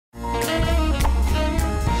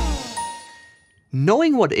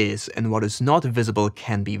Knowing what is and what is not visible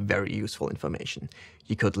can be very useful information.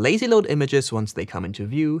 You could lazy load images once they come into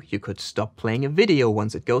view, you could stop playing a video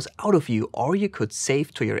once it goes out of view, or you could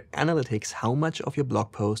save to your analytics how much of your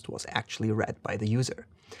blog post was actually read by the user.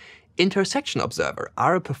 IntersectionObserver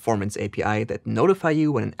are a performance API that notify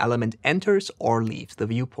you when an element enters or leaves the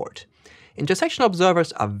viewport. Intersection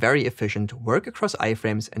observers are very efficient, work across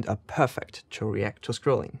iframes, and are perfect to react to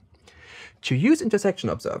scrolling. To use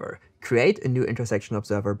IntersectionObserver, create a new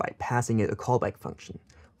IntersectionObserver by passing it a callback function.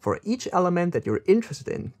 For each element that you're interested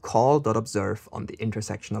in, call.observe on the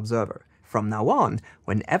IntersectionObserver. From now on,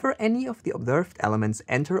 whenever any of the observed elements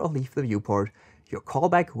enter or leave the viewport, your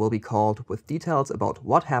callback will be called with details about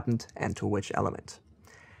what happened and to which element.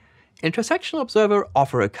 IntersectionObserver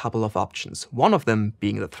offer a couple of options, one of them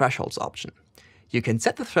being the thresholds option. You can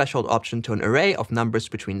set the threshold option to an array of numbers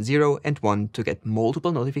between 0 and 1 to get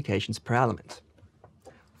multiple notifications per element.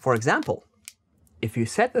 For example, if you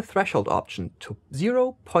set the threshold option to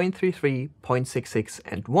 0, 0.33, 0.66,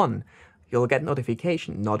 and 1, you'll get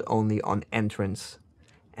notification not only on entrance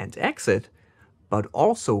and exit, but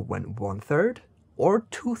also when 1/3 or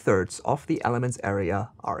 2/3 of the element's area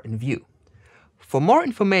are in view. For more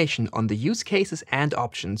information on the use cases and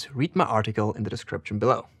options, read my article in the description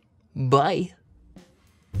below. Bye!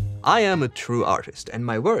 I am a true artist, and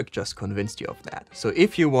my work just convinced you of that. So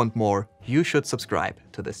if you want more, you should subscribe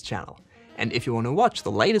to this channel. And if you want to watch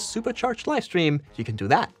the latest Supercharged livestream, you can do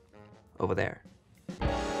that over there.